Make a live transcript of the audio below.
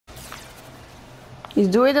He's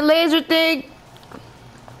doing the laser thing.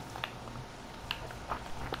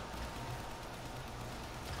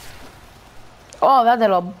 Oh, that did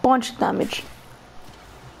a bunch of damage.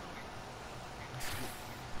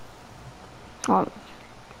 Oh.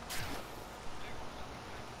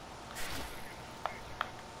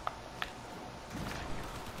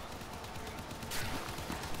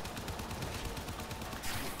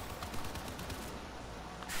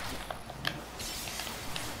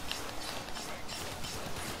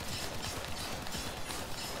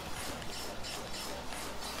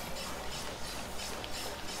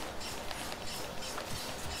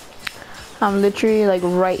 I'm literally like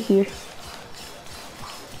right here.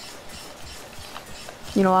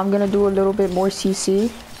 You know, I'm gonna do a little bit more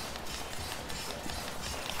CC.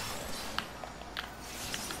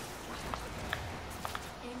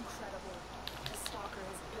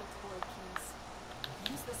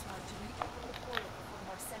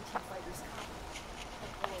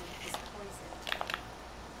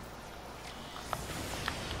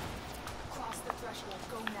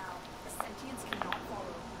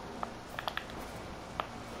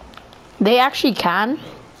 They actually can.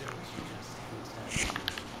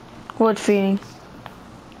 What feeling?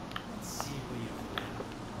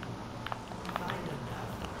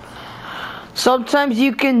 Sometimes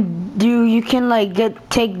you can like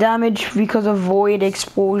take damage because of void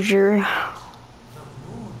exposure.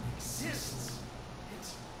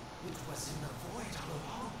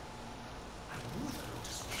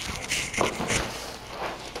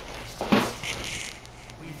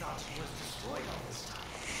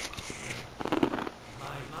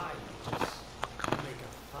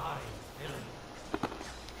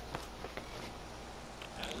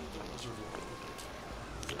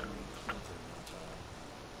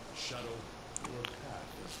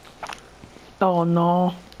 Oh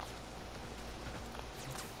no.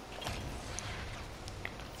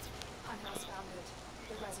 Hunters found it.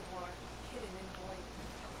 The reservoir, hidden in void.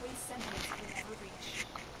 A place sentience will never reach.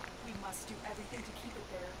 We must do everything to keep it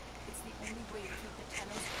there. It's the only way to keep the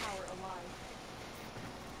Tenno's power alive.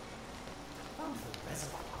 Found the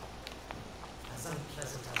reservoir. As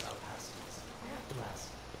unpleasant as our past is, I have to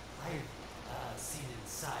ask. I've seen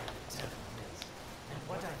inside the Tenno is, and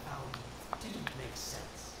what I found didn't make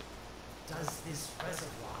sense. Does this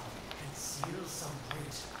reservoir conceal some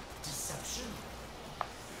great deception?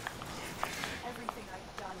 Everything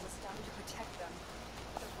I've done was done to protect them.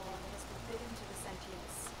 The bond was forbidden to the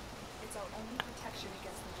sentients. It's our only protection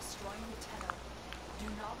against them destroying the Tenno. Do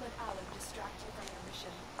not let Alan distract you from your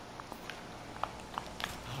mission.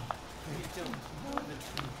 They don't know the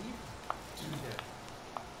truth either, do they?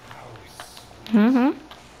 How sweet.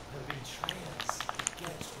 The betrayers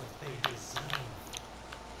get what they deserve.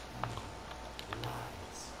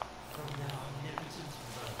 Lies from their omnipotent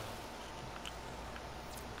brother.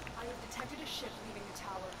 I have detected a ship leaving the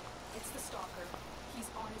tower. It's the Stalker. He's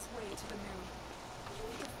on his way to the moon.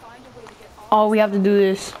 We can find a way to get off. Oh, we have to do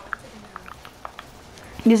this.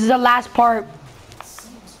 This is the last part. It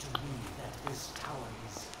seems to me that this tower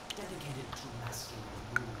is dedicated to masking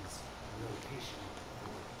the moon's rotation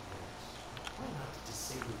or orbit. Why not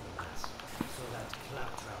disable the mask so that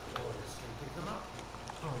claptrap orders can pick them up?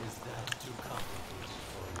 Or is that too complicated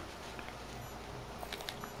for you?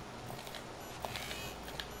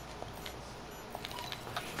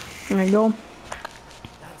 There you go.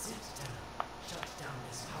 That's it, Tenno. Shut down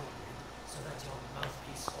this power grid so that your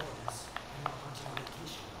mouthpiece orders can hunt your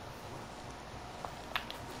location.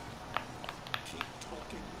 Keep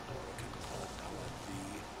talking, or I can call power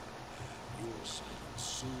thee. Your silence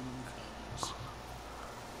soon comes.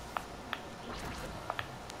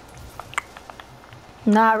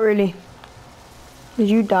 Not really. Did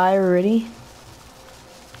you die already?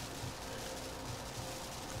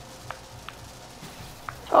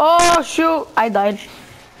 Oh shoot, I died.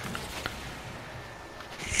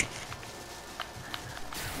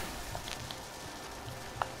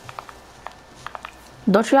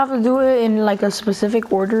 Don't you have to do it in like a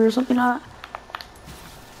specific order or something like that?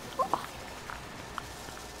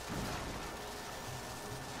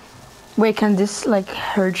 Wait, can this like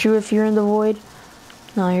hurt you if you're in the void?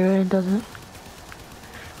 No, it doesn't.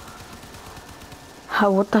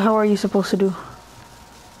 What the hell are you supposed to do?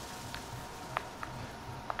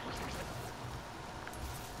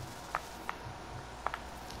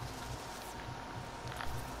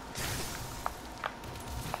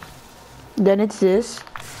 Then it's this,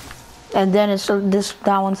 and then it's this.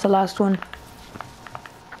 That one's the last one.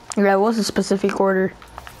 Yeah, it was a specific order.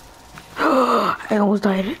 I almost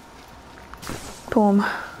died. Boom. You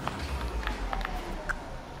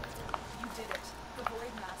did it. The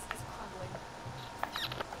void mass is crumbling.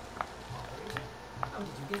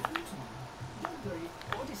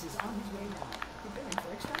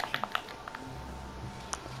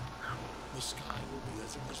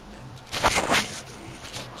 as it was meant. Together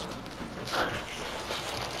to exterminate.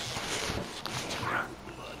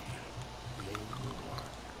 Blood. The old war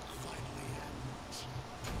finally ends.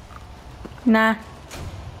 Nah.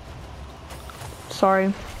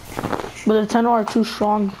 Sorry. But the 10 are too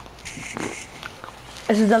strong.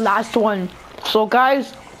 This is the last one. So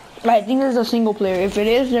guys, I think this is a single player. If it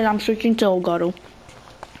is, then I'm switching to Elgato.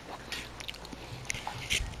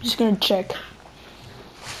 Just gonna check.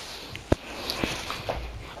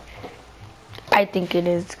 I think it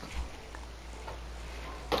is.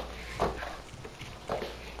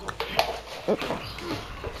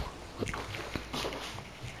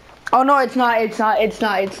 Oh no, it's not.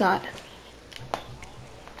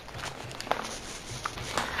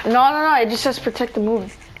 No, it just says protect the moon.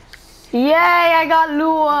 Yay, I got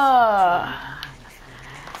Lua.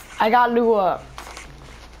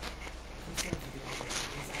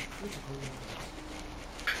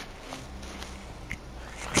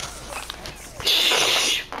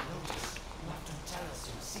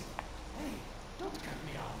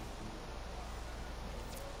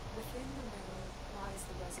 Within the middle lies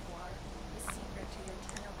the reservoir, the secret to your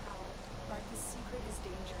tenor power. But the secret is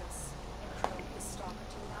dangerous. It drove the stalker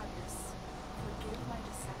to madness. Forgive my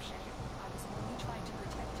deception. I was only trying to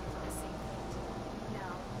protect you from a safe fate.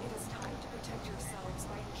 Now, it is time to protect yourselves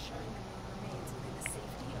by ensuring the moon remains within the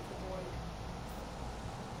safety of the void.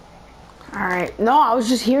 Alright. No, I was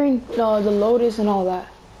just hearing the Lotus and all that.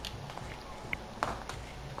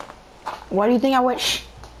 Why do you think I went shh?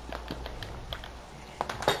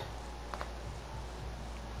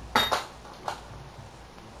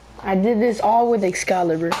 I did this all with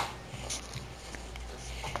Excalibur.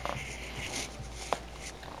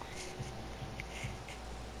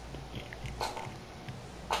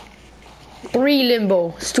 3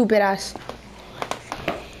 limbo, stupid ass.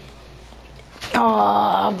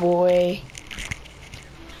 Oh boy.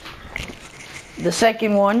 The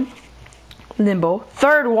second one, limbo.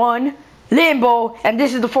 Third one, limbo. And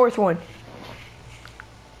this is the fourth one.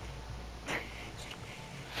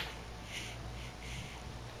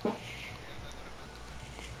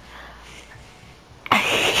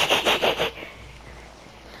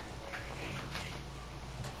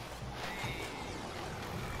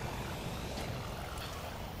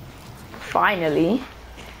 Finally.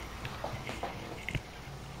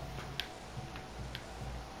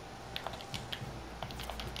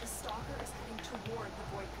 The stalker is heading toward the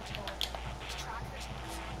void control. Track it.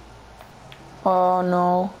 Oh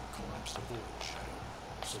no. Collapse the void shadow,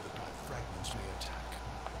 so that my fragments may attack.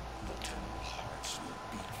 The 10 hearts will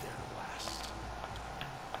beat their last.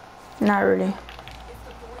 Not really. If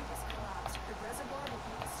the void is collapsed, the reservoir will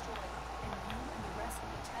be destroyed, and you and the rest of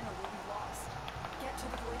the tenor will be lost. Get to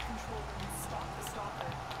the void control room and stop the stalker.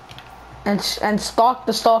 And stalk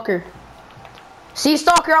the stalker. See,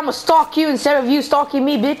 stalker, I'ma stalk you instead of you stalking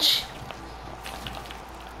me, bitch.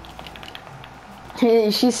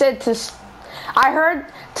 She said to... I heard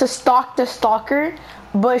to stalk the stalker,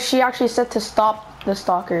 but she actually said to stop the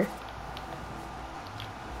stalker.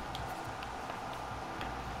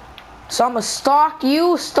 So I'ma stalk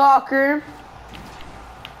you, stalker.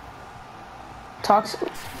 Talks.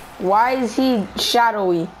 Why is he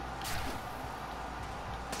shadowy?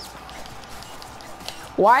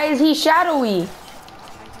 Why is he shadowy? I didn't want to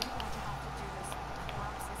have to do this, but the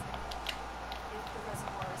collapse is imminent. If the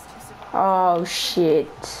reservoir is to survive, Oh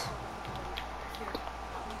shit. here,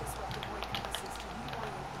 help me disrupt the void compasses to reorient the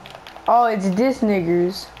moon. Oh, it's this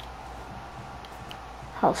niggers.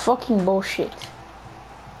 How fucking bullshit.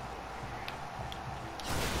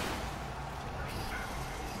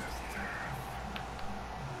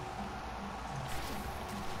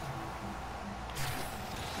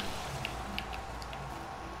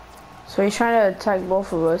 So he's trying to attack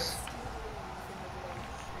both of us. I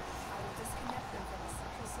will disconnect them from the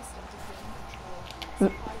central system to gain control. Supply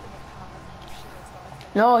them with power from their shields while I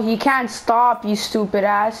No, he can't stop, you stupid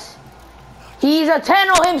ass. He's a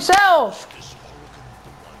Tenno himself! This Hurricane,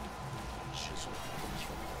 chisel comes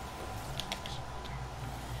from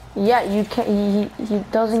our. Yeah, you can't, he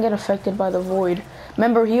doesn't get affected by the void.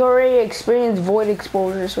 Remember, he already experienced void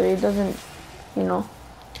exposure, so he doesn't, you know.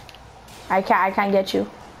 I can't get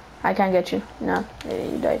you. I can't get you. No,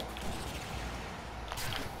 you died.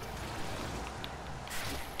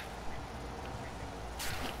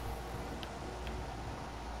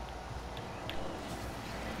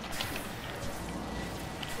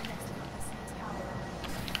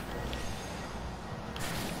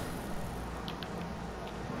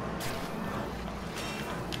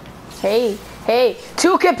 Hey,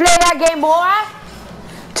 2 can play that game, boy.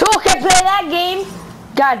 2 can play that game.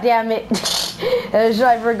 God damn it.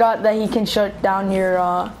 I forgot that he can shut down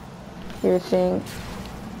your thing.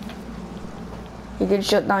 He can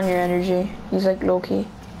shut down your energy. He's like low-key.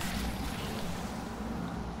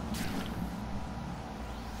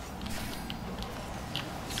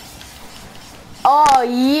 Oh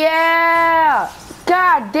yeah!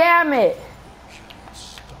 God damn it!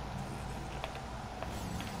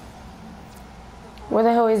 Where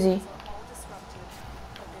the hell is he? All disrupted,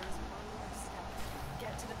 but there is one more step.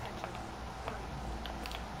 Get to the pendulum. Hurry.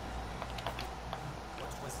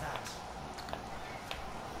 What was that?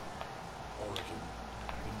 Oregon,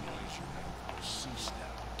 the noise you make will cease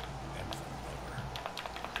now and forever.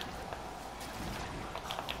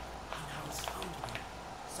 He now has found me.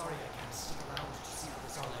 Sorry I can't stick around to see how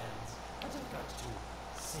this all ends. But I've got to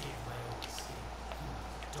save my own skin.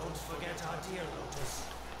 Don't forget our dear Lotus.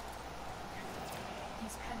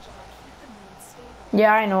 These pendula keep the moon stable.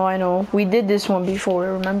 Yeah, I know. We did this one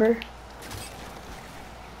before, remember?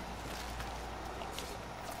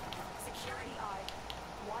 Security eye.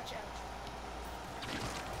 Watch out.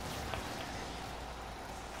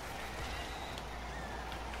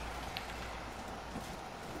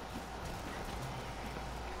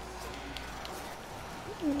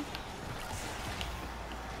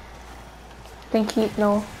 Think he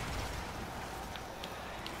no.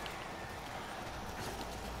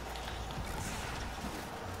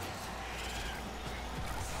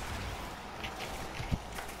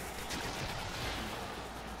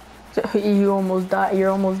 You almost die. You're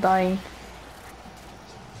almost dying.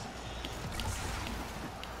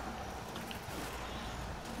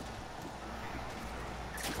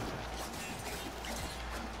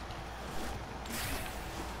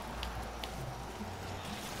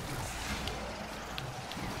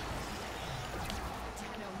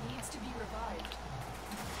 Tenno needs to be revived.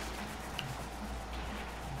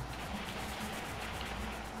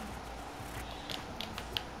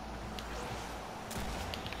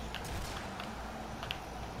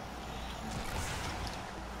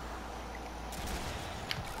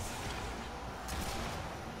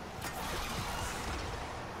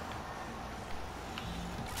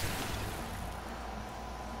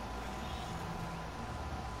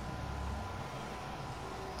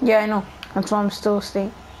 Yeah, I know. That's why I'm still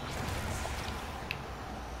staying.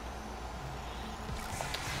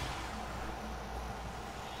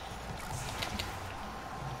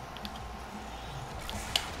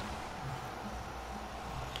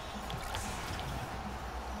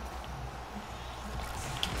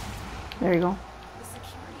 There you go. The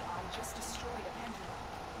security eye just destroyed a pendulum.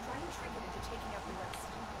 Try and trick it into taking out the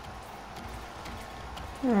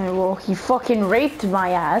rest. Well, he fucking raped my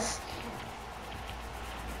ass.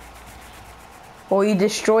 Oh, he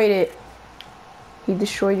destroyed it. He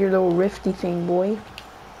destroyed your little rifty thing, boy. Tenno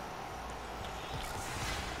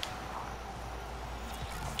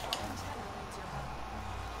needs your help.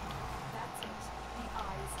 That's it. The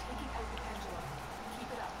eye is taking out the pendulum.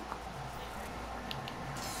 Keep it up.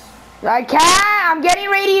 I can't! I'm getting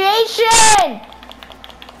radiation!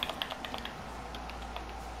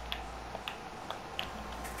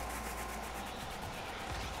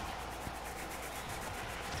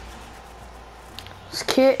 This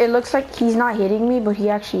kid, it looks like he's not hitting me, but he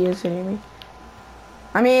actually is hitting me.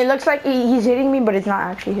 I mean, it looks like he's hitting me, but it's not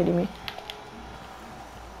actually hitting me.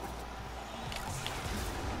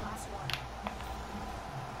 Last one.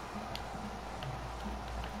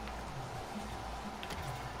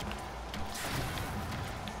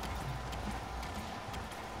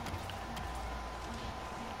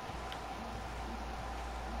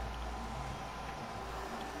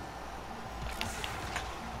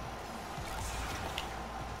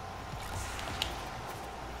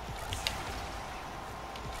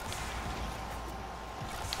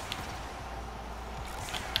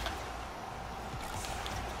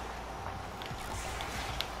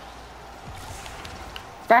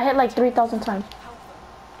 That hit like 3,000 times.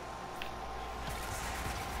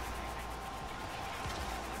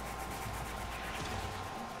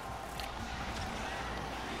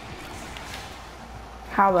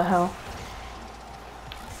 How the hell?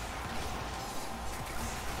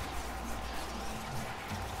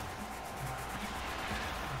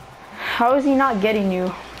 How is he not getting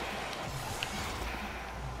you?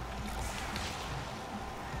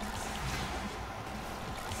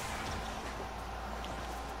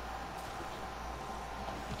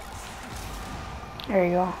 There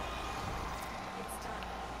you go. It's done.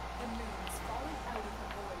 The moon's falling out of the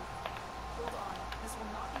void. Hold on. This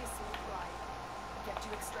will not be a smooth ride. Get to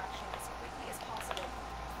extraction as quickly as possible.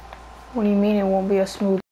 What do you mean it won't be a smooth